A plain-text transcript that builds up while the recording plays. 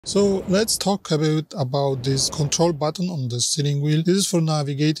So let's talk about this control button on the steering wheel. This is for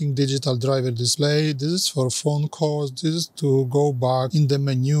navigating digital driver display. This is for phone calls. This is to go back in the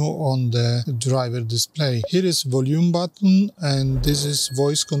menu on the driver display. Here is volume button, and this is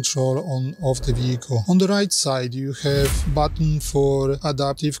voice control on of the vehicle. On the right side you have button for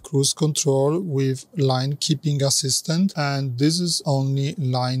adaptive cruise control with line keeping assistant, and this is only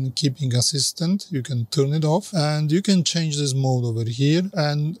line keeping assistant. You can turn it off and you can change this mode over here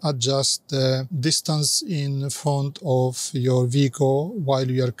and adjust the distance in front of your vehicle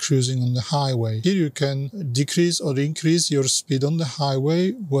while you are cruising on the highway. Here you can decrease or increase your speed on the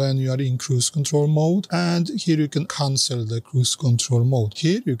highway when you are in cruise control mode, and here you can cancel the cruise control mode.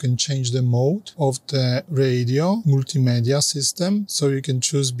 Here you can change the mode of the radio multimedia system, so you can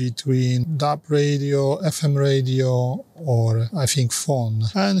choose between DAB radio, FM radio, or I think phone,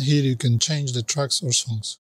 and here you can change the tracks or songs.